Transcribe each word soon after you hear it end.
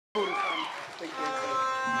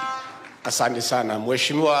Asante sana.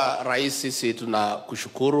 Mheshimiwa Rais, sisi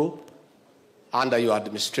tunakushukuru under your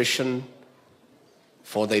administration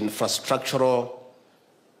for the infrastructural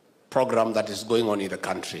program that is going on in the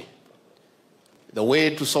country. The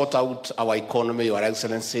way to sort out our economy, Your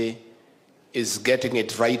Excellency, is getting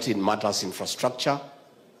it right in matters infrastructure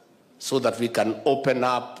so that we can open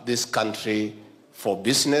up this country for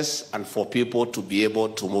business and for people to be able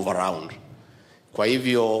to move around. Kwa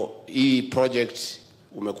hivyo, hii project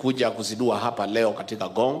umekuja kuzidua hapa leo katika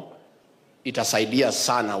Gong, itasaidia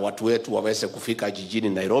sana watu wetu waweze kufika jijini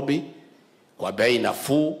Nairobi kwa bei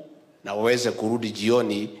nafuu na waweze kurudi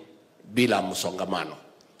jioni bila msongamano.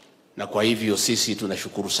 Na kwa hivyo sisi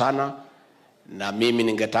tunashukuru sana, na mimi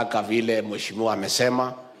ningetaka vile mheshimiwa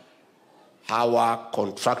amesema hawa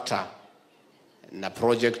contractor na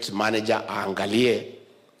project manager aangalie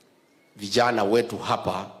vijana wetu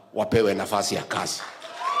hapa wapewe nafasi ya kazi.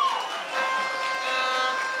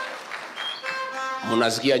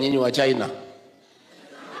 Munasikia nyinyi wa China?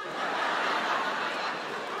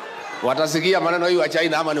 Watasikia maneno hii wa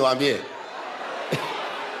China ama niwaambie?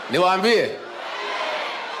 Niwaambie?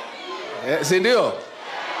 Si ndio?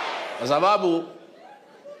 Kwa sababu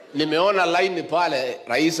nimeona line pale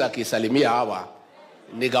rais akisalimia hawa,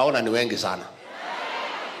 nikaona ni wengi sana.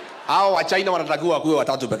 Hao wa China wanatakiwa kuwe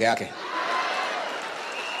watatu peke yake.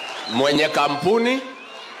 Mwenye kampuni,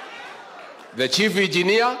 the chief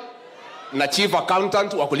engineer na chief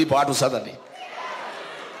accountant wa kulipa watu Saturday.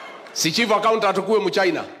 Si chief accountant kuwe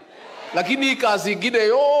mchina, lakini kazi ingine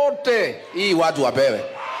yote hii watu wapewe.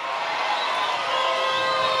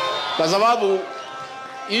 Kwa sababu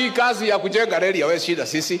hii kazi ya kujenga reli hawezi shida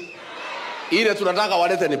sisi. Ile tunataka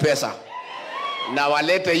walete ni pesa. Na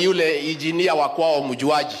walete yule engineer wa kwao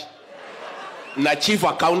mjuaji. Na chief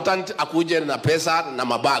accountant akuje na pesa na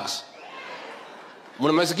mabags.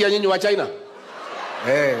 Mnamesikia nyinyi wa China?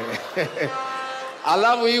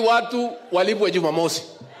 Alafu hii watu walipwe Jumamosi.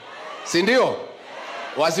 Si ndio?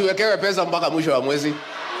 Wasiwekewe pesa mpaka mwisho wa mwezi.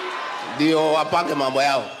 Ndio wapange mambo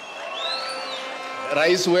yao.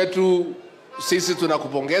 Rais wetu, sisi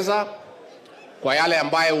tunakupongeza kwa yale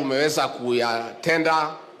ambaye umeweza kuyatenda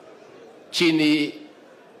chini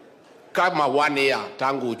kama 1 year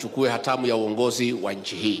tangu uchukue hatamu ya uongozi wa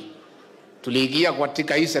nchi hii. Tuliingia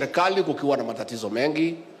katika hii serikali kukiwa na matatizo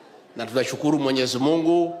mengi, na tunashukuru Mwenyezi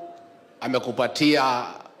Mungu amekupatia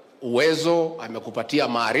uwezo, amekupatia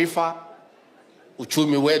maarifa.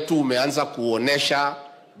 Uchumi wetu umeanza kuonesha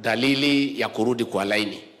dalili ya kurudi kwa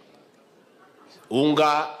laini.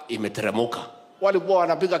 Unga imeteremuka. Walikuwa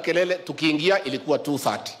wanapiga kelele tukiingia ilikuwa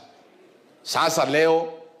 230. Sasa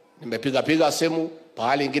leo nimepiga simu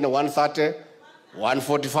pahali ingine 130,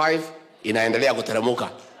 145 inaendelea kuteremuka.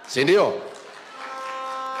 Si ndio?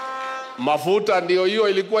 Mafuta ndio hiyo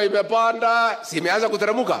ilikuwa imepanda, si imeanza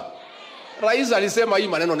kuteremuka. Rais alisema hii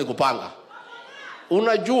maneno ni kupanga.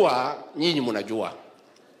 Unajua, nyinyi mnajua,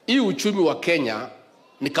 hii uchumi wa Kenya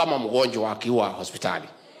ni kama mgonjwa akiwa hospitali.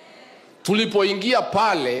 Tulipoingia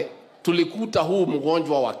pale tulikuta huu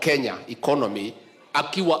mgonjwa wa Kenya economy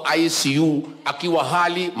akiwa ICU, akiwa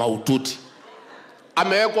hali mahututi.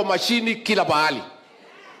 Amewekwa mashini kila pahali.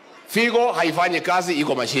 Figo haifanyi kazi,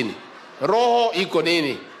 iko mashini. Roho iko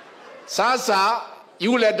nini? Sasa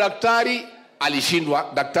yule daktari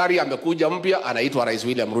alishindwa. Daktari amekuja mpya anaitwa Rais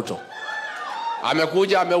William Ruto.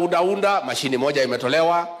 Amekuja ameudaunda, mashini moja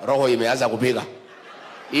imetolewa, roho imeanza kupiga.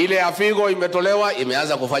 Ile ya figo imetolewa,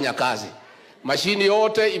 imeanza kufanya kazi. Mashini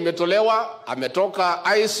yote imetolewa, ametoka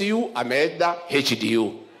ICU, ameenda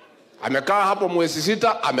HDU. Amekaa hapo mwezi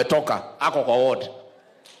 6, ametoka, ako kwa ward.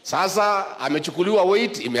 Sasa amechukuliwa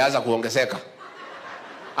weight, imeanza kuongezeka.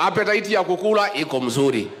 Appetite ya kukula iko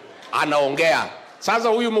mzuri, anaongea. Sasa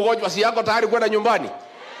huyu mgonjwa si yako tayari kwenda nyumbani?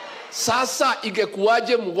 Sasa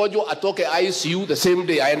ingekuaje mgonjwa atoke ICU the same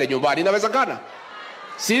day aende nyumbani? Inawezekana?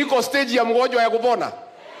 Si iko stage ya mgonjwa ya kupona?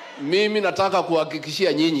 Mimi nataka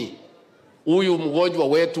kuhakikishia nyinyi huyu mgonjwa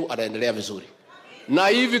wetu anaendelea vizuri. Na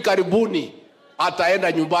hivi karibuni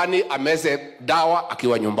ataenda nyumbani ameze dawa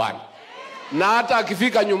akiwa nyumbani. Na hata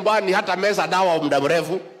akifika nyumbani hata meza dawa muda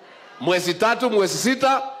mrefu, mwezi 3, mwezi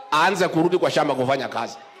 6 aanze kurudi kwa shamba kufanya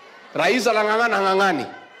kazi. Rais anang'ang'ani.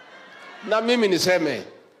 Na mimi niseme,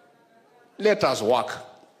 let us work.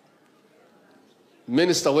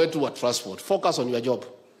 Minister wetu wa transport, focus on your job.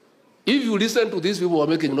 If you listen to these people who are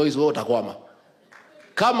making noise, wewe utakwama.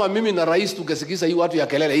 Kama mimi na rais tukesikiza hii watu ya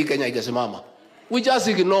kelele, hii Kenya ingesimama. We just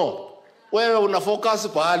ignore. Wewe una focus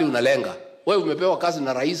pahali unalenga. Wewe umepewa kazi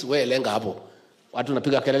na rais, wewe lenga hapo. Watu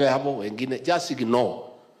napiga kelele hapo, wengine just ignore.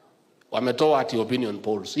 Wametoa ati opinion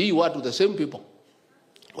polls. Hii watu the same people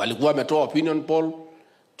walikuwa wametoa opinion poll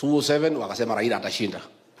 207 wakasema Raila atashinda.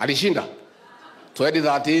 Alishinda.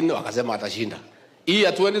 2013 wakasema atashinda. Hii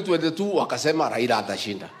ya 2022 wakasema Raila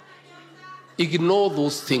atashinda. Ignore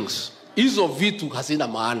those things. Hizo vitu hazina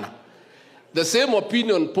maana. The same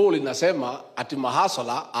opinion poll inasema ati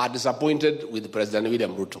mahasala are disappointed with President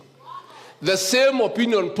William Ruto. The same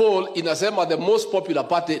opinion poll inasema the most popular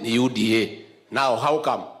party ni UDA. Now how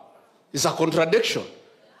come? It's a contradiction.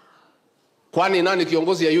 Kwani nani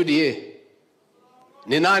kiongozi ya UDA?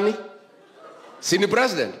 Ni nani? Si ni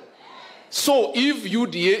president? So if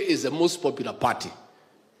UDA is the most popular party,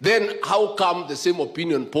 then how come the same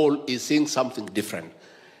opinion poll is saying something different?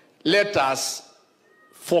 Let us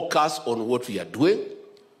focus on what we are doing.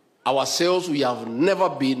 Ourselves, we have never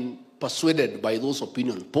been persuaded by those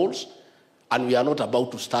opinion polls, and we are not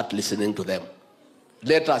about to start listening to them.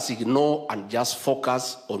 Let us ignore and just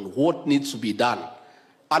focus on what needs to be done.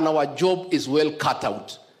 And our job is well cut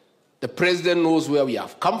out. The president knows where we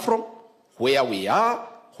have come from, where we are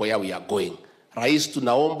going. Rais,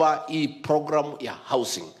 tunaomba hii program ya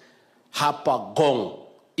housing hapa Gong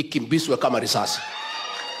ikimbizwe kama risasi.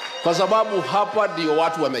 Kwa sababu hapa ndio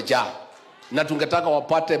watu wamejaa. Na tungetaka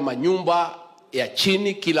wapate manyumba ya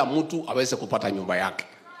chini, kila mtu aweze kupata nyumba yake.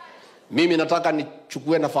 Mimi nataka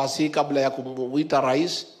nichukue nafasi hii kabla ya kumuita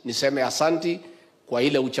rais, niseme asanti kwa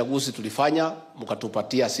ile uchaguzi tulifanya,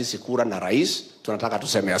 mkatupatia sisi kura na rais, tunataka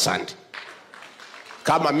tuseme asanti.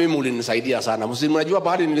 Kama mimi ulinisaidia sana. Mnajua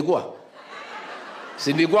bahari nilikuwa?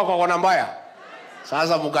 Si nilikuwa kwa kona mbaya.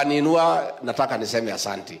 Sasa mkaniinua, nataka niseme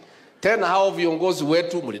asanti. Tena hao viongozi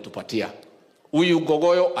wetu mlitupatia. Huyu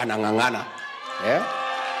Gogoyo anangangana.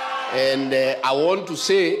 And I want to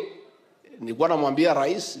say, nilikuwa namwambia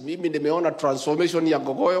rais, mimi nimeona transformation ya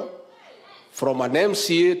Gogoyo from an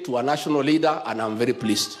MCA to a national leader, and I'm very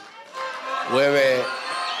pleased.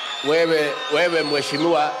 Wewe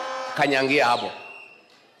mheshimiwa kanyangia hapo.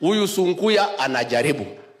 Huyu Sunkuya anajaribu.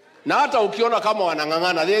 Na hata ukiona kama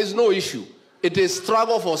wanangangana, there is no issue. It is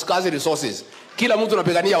struggle for scarce resources. Kila mtu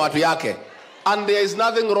anapigania watu yake. And there is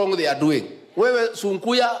nothing wrong they are doing. Wewe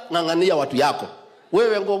Sunkuya ngangania watu yako.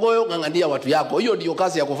 Wewe Ngogoyo ngangania watu yako. Hiyo ndio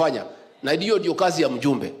kazi ya kufanya. Na hiyo ndio kazi ya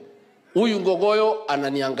mjumbe. Huyu Ngogoyo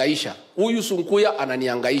ananihangaisha. Huyu Sunkuya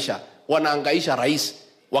ananihangaisha. Wanahangaisha rais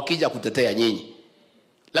wakija kutetea nyinyi.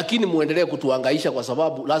 Lakini muendelee kutuhangaisha kwa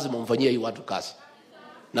sababu lazima mfanyie hii watu kazi.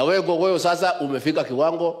 Na wewe Ngogoyo sasa umefika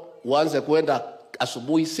kiwango uanze kwenda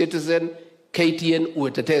asubuhi Citizen, KTN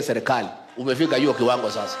uetetee serikali. Umefika hiyo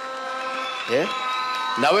kiwango sasa.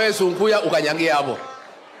 Na wewe Sunkuya ukanyangia hapo.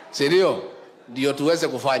 Sindio? Ndio tuweze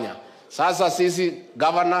kufanya. Sasa sisi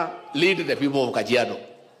governor, lead the people of Kajiado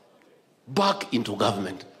back into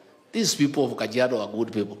government. These people of Kajiado are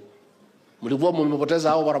good people. Mlikuwa mmepoteza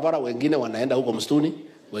hao barabara, wengine wanaenda huko msituni,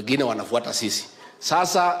 wengine wanafuata sisi.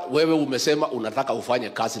 Sasa wewe umesema unataka ufanye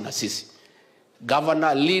kazi na sisi.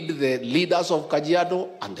 Governor, lead the leaders of Kajiado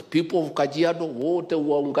and the people of Kajiado, wote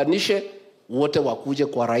waunganishe, wote wakuje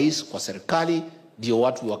kwa rais, kwa serikali, ndio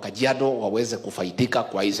watu wa Kajiado waweze kufaidika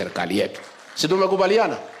kwa hii serikali yetu. Si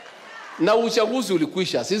tumekubaliana? Na uchaguzi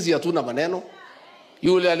ulikwisha, sisi hatuna maneno.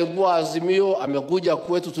 Yule alikuwa Azimio amekuja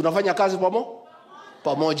kwetu, tunafanya kazi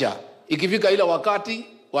pamoja. Ikifika ile wakati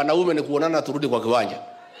wanaume ni kuonana turudi kwa kiwanja.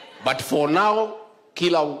 But for now,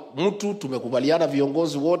 kila mtu tumekubaliana,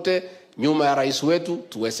 viongozi wote nyuma ya rais wetu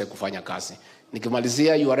tuweze kufanya kazi.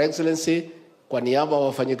 Nikimalizia, Your Excellency, kwa niaba ya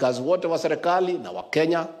wafanyikazi wote wa serikali na wa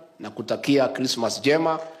Kenya, na kutakia Christmas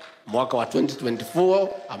jema mwaka wa 2024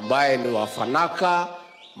 ambaye ni wafanaka.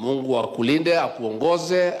 Mungu akulinde,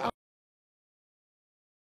 akuongoze,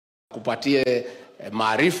 akupatie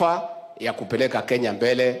maarifa ya kupeleka Kenya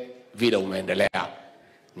mbele vile umeendelea.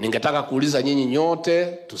 Ningetaka kuuliza nyinyi nyote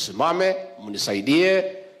tusimame,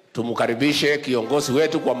 mnisaidie, tumukaribishe kiongozi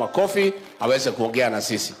wetu kwa makofi aweze kuongea na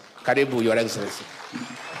sisi. Karibu Your Excellency.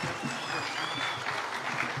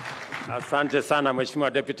 Asante sana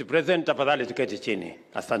Mheshimiwa Deputy President, tafadhali tuketi chini.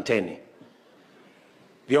 Asanteni.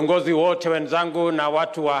 Viongozi wote wenzangu na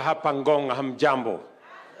watu wa hapa Ngong, hamjambo.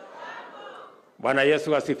 Bwana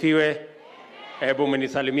Yesu asifiwe. Hebu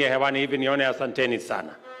mnisalimie hewani hivi nione. Asanteni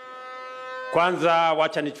sana. Kwanza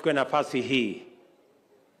wacha nichukue nafasi hii,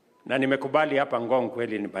 na nimekubali hapa Ngong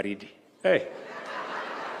kweli ni baridi.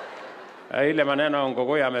 Ile maneno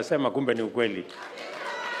Ngogoyo amesema kumbe ni ukweli.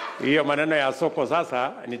 Hiyo maneno ya soko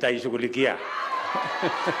sasa nitaishughulikia.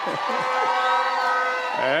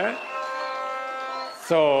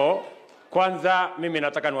 So, kwanza mimi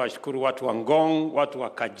nataka niwashukuru watu wa Ngong, watu wa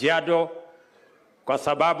Kajiado, kwa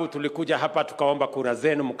sababu tulikuja hapa tukaomba kura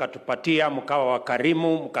zenu, mkatupatia, mkawa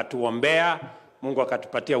wakarimu, mkatuombea, Mungu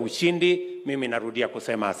akatupatia ushindi. Mimi narudia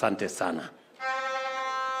kusema asante sana.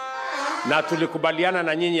 Na tulikubaliana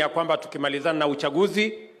na nyinyi ya kwamba tukimalizana na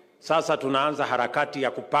uchaguzi Sasa tunaanza harakati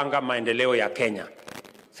ya kupanga maendeleo ya Kenya.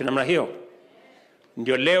 Si namna hiyo?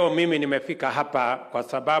 Ndio leo mimi nimefika hapa kwa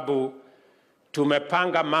sababu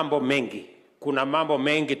tumepanga mambo mengi. Kuna mambo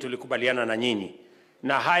mengi tulikubaliana na nyinyi.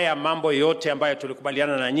 Na haya mambo yote ambayo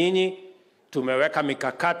tulikubaliana na nyinyi, tumeweka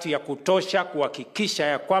mikakati ya kutosha kuhakikisha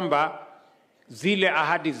ya kwamba zile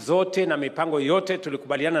ahadi zote na mipango yote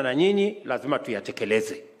tulikubaliana na nyinyi lazima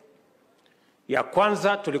tuyatekeleze. Ya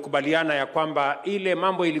kwanza tulikubaliana ya kwamba ile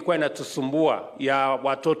mambo ilikuwa inatusumbua ya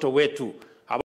watoto wetu